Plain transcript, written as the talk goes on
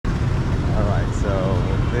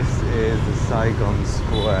the Saigon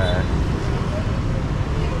Square.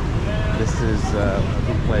 This is a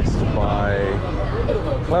good place to buy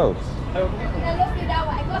clothes.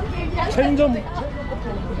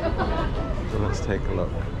 So let's take a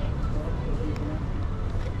look.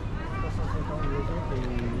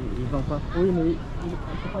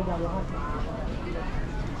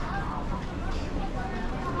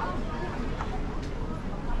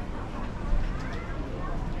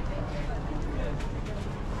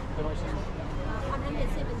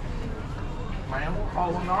 Mày không có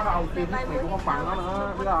câu nó đâu, tim mày cũng không bằng nó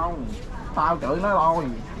nữa, biết không? Tao chửi nó rồi,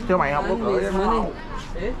 chứ mày không có chửi em nữa.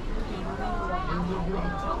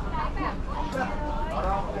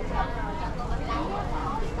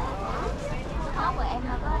 Khó của em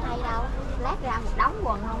đâu có hay đâu, lát ra một đống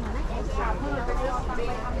quần không mà nó chạy sao.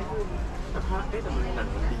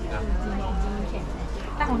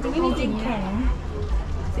 Ta còn cái gì chỉnhแข็ง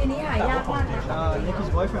สีนี้หายากมากนะ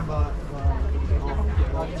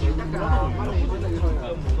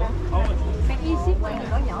Cái y ship này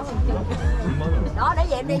có nhỏ hơn chút. Đó, để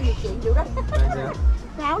vậy em đi nhiều chuyện vụ đó.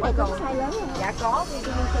 Cái áo này có size lớn không? Dạ có.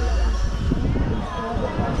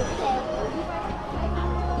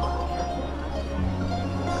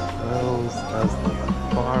 As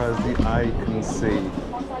far as the eye can see.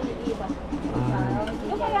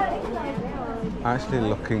 I'm actually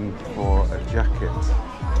looking for a jacket.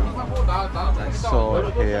 I saw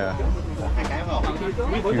it here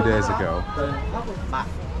a few days ago.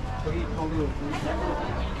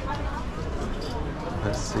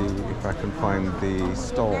 Let's see if I can find the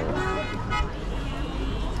stall.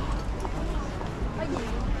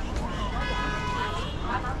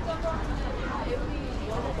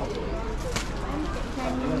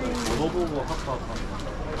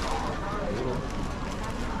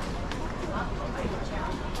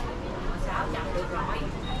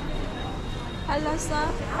 Hello sir,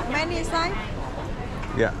 many size?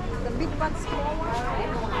 Yeah. The big one, small one.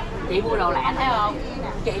 Chị mua đồ lẻ thấy không?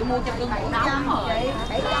 Chị mua cho cưng bộ nóng rồi.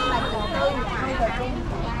 700 là đồ tươi, 2 đồ chung.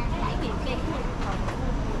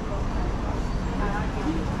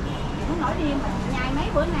 Nó nổi điên mà nhai mấy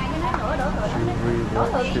bữa nay cái nó đổ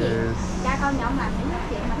thừa gì. Cha con nhỏ làm những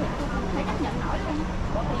chuyện mà không thể chấp nhận nổi luôn.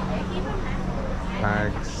 Có tiền để kiếm lắm hả?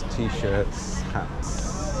 Bags, t-shirts, hats.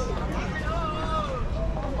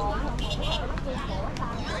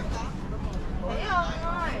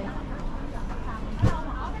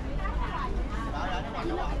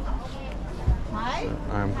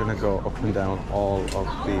 I'm gonna go up and down all of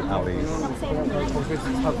the alleys.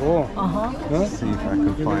 See if I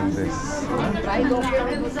can find this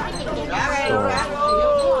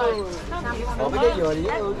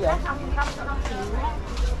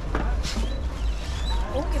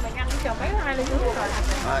Uống gì mà canh chờ mấy hai ly nước rồi.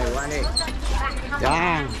 Rồi, qua đi.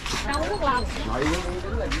 Dạ. Đâu uống lần.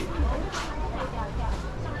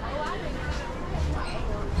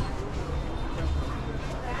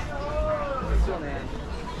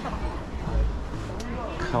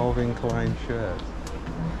 Calvin Klein shirt.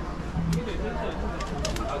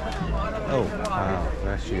 Oh, wow,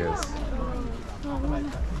 there she is.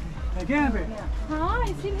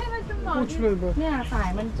เนี่ยสาย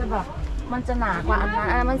มันจะแบบมันจะหนากว่าอันนั้น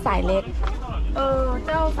อันนั้นมันสายเล็กเ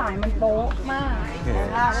จ้าสายมันโป๊ะมาก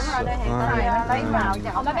แล้วเราได้เห็นสายมันไร้หนาวจะ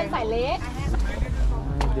เอามาเป็นสายเล็ก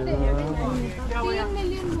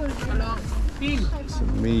It's a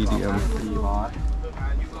medium. 2,400,000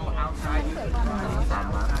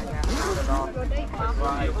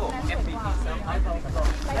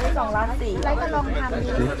แล้วก็ลองทำ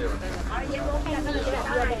ดี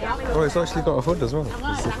Oh, it's actually got a hood as well.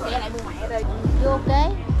 You okay?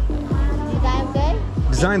 You guys okay?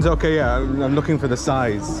 Design's okay, yeah. I'm looking for the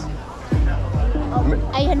size.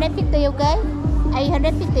 850 okay?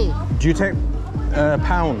 850. Do you take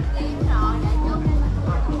pound?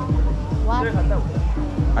 What?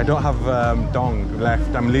 I don't have dong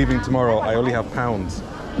left. I'm leaving tomorrow. I only have pounds.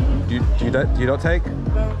 You don't take?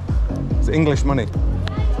 It's English money.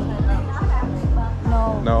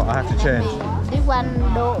 No. No, I have to change. This one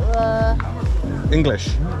English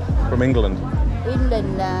from England.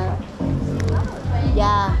 England.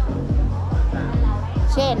 Yeah.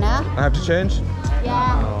 Change, huh? I have to change?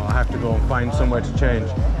 Yeah. Oh, I have to go and find somewhere to change.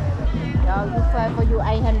 You find for you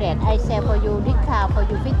 800. I sell for you this car for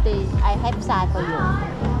you 50. I have size for you.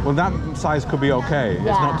 Well, that size could be okay.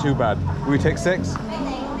 It's not too bad. Will you take 6?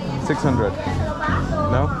 600?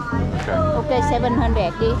 No? Okay. Okay,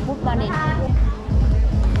 700. This put money.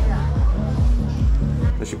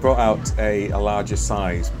 So she brought out a larger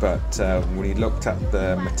size, but when we looked at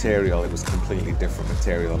the material, it was completely different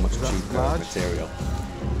material, a much cheaper material.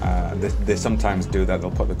 They sometimes do that.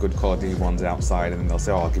 They'll put the good quality ones outside, and then they'll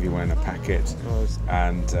say, "Oh, I'll give you one in a packet,"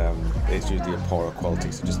 and it's usually a poorer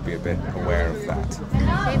quality. So just be a bit aware of that.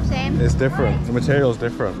 Same. It's different. The material's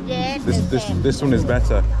different. Yes. This one is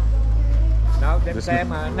better. No, same.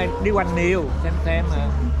 Đi quanh nhiều, same.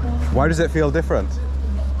 Why does it feel different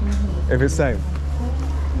if it's same?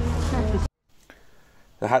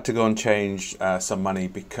 I had to go and change some money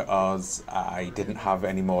because I didn't have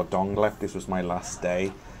any more dong left. This was my last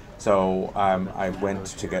day. So I went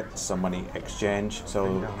to get some money exchanged.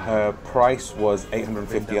 So her price was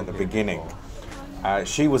 850 at the beginning.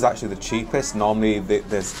 She was actually the cheapest. Normally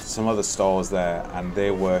there's some other stores there and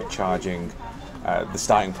they were charging, the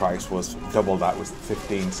starting price was double that, was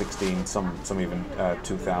 15, 16, some even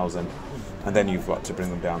 2,000. And then you've got to bring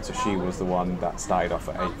them down. So she was the one that started off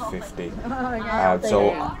at 850.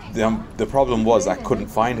 So the problem was I couldn't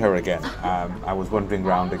find her again. I was wandering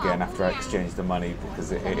around again after I exchanged the money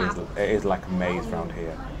because it is like a maze around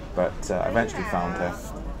here. But I eventually found her.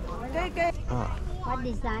 What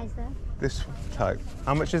design, sir? This type.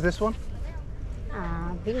 How much is this one?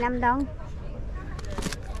 Vietnam dong.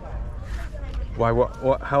 Why?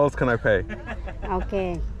 What? How else can I pay?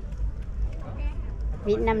 Okay.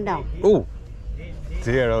 Vietnam dong. Oh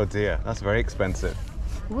dear, that's very expensive.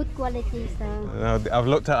 Good quality, sir. No, I've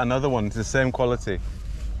looked at another one, it's the same quality.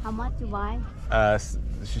 How much you buy?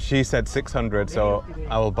 She said 600, so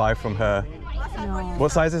I will buy from her. No.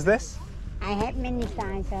 What size is this? I have many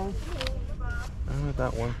sizes, sir.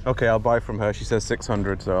 That one. Okay, I'll buy from her. She says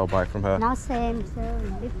 600, so I'll buy from her. Not same, sir.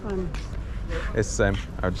 Different. It's the same.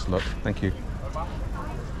 I'll just look. Thank you.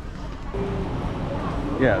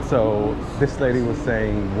 Yeah, so this lady was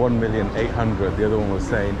saying 1,800,000, the other one was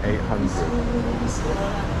saying 800.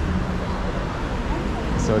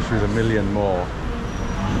 So she was 1 million more.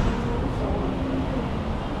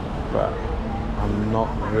 But I'm not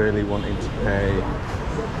really wanting to pay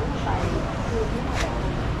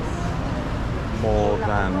more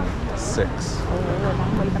than 6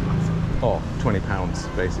 or £20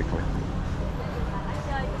 basically.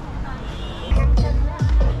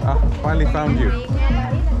 Ah, finally found you.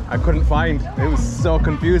 I couldn't find, it was so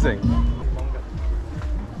confusing.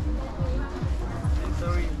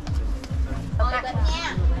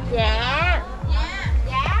 Yeah.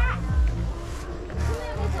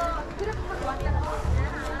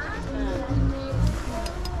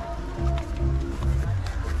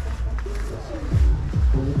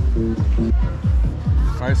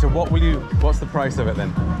 Right, so what's the price of it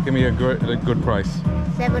then? Give me a good price.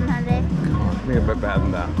 700. Give me a bit better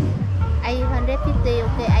than that. 850,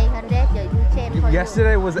 okay, 800, you change for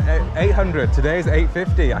Yesterday was 800, today is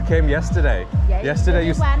 850. I came yesterday. Yesterday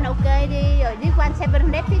you one okay đi, rồi this one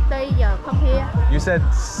 750, giờ không here. You said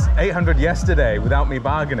 800 yesterday without me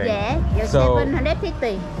bargaining. Yeah, you're so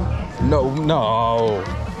 750. No.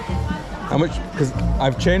 How much? Because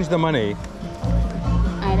I've changed the money.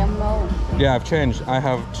 I don't know. Yeah, I've changed. I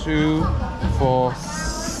have 2, 4,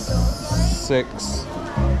 6,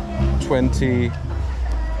 20.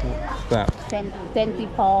 That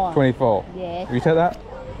 24. 24. Yes. You take that?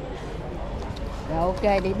 Rồi,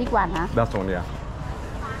 okay, đi this one hả? That's the one, yeah.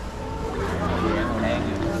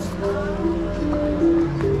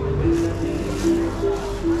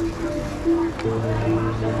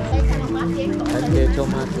 Thank you so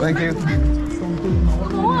much. Thank you.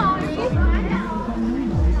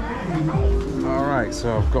 All right,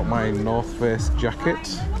 so I've got my North Face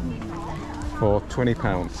jacket for £20.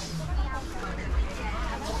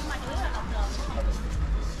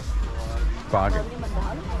 Bargain.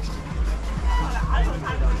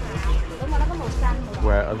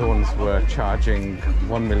 Where other ones were charging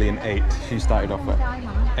 1,000,008, she started off at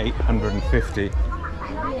 850,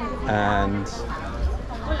 and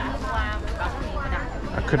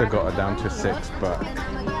I could have got her down to 6, but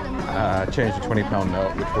changed a £20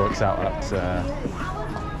 note, which works out at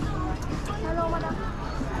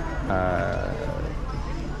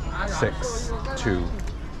 6.2.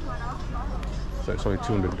 So it's only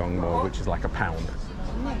 200 dong more, which is like £1.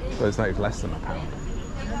 So it's like less than £1.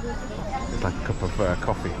 It's like a cup of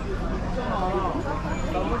coffee.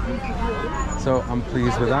 So I'm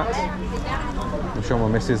pleased with that. I'm sure my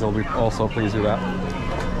missus will be also pleased with that.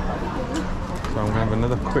 So I'm going to have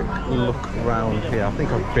another quick look around here. I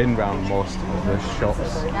think I've been around most of the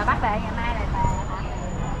shops.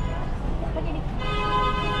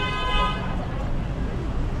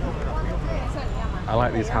 I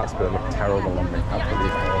like these hats, but they look terrible on me.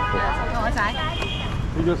 Absolutely awful.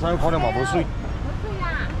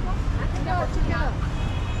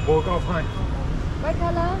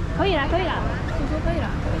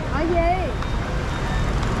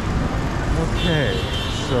 Okay,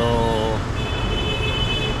 So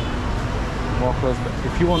more clothes. But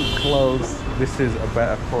if you want clothes, this is a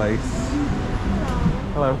better place.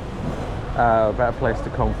 Hello. A better place to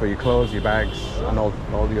come for your clothes, your bags, and all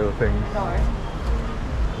the other things.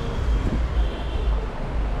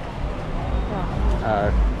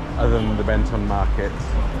 Other than the Benton market.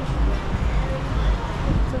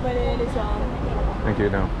 Thank you.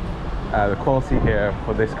 No. The quality here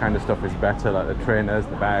for this kind of stuff is better, like the trainers,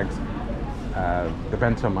 the bags. The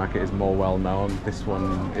bento market is more well known. This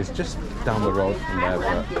one is just down the road from there,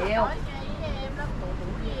 but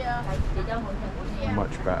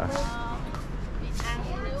much better.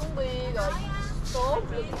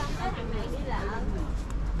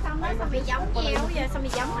 Xong đó sao mày giống nhau giờ, sao mày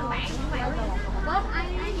giống thằng bạn của mày? Tết ai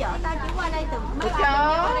vợ tao chỉ qua đây từ mấy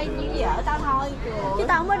ba qua đây chỉ vợ tao thôi. Chứ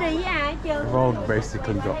tao không có đi với ai hết trơn. I've all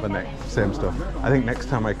basically got the same stuff. I think next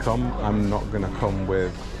time I come, I'm not gonna come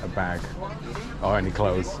with a bag or any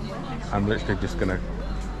clothes. I'm literally just gonna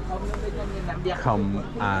come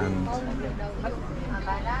and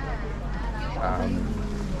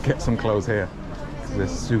get some clothes here. They're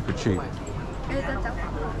super cheap.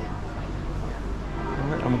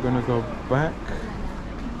 Right, I'm gonna go back.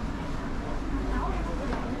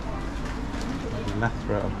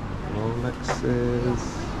 Plethora of Rolexes.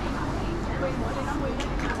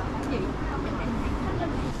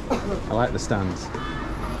 I like the stands.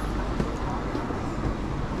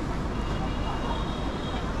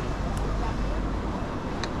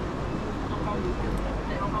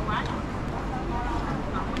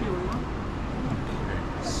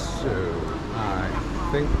 So I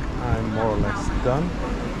think I'm more or less done.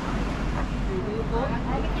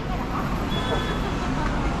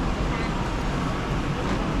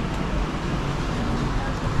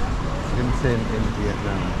 In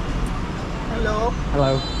Vietnam. Hello.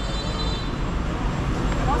 Hello.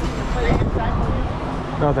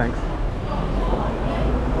 No thanks.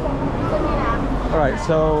 Alright,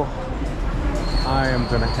 so I am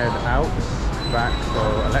gonna head out back, so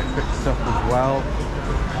electric stuff as well.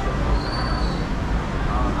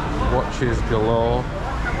 Watches galore.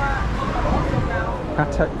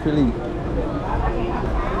 Patek Philippe.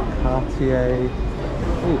 Cartier.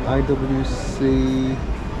 Ooh, IWC.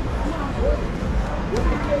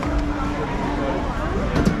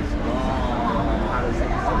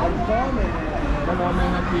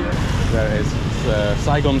 There it is. It's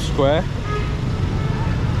Saigon Square.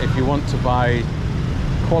 If you want to buy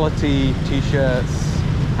quality t-shirts,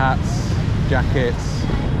 hats, jackets,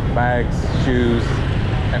 bags, shoes,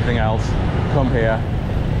 everything else, come here.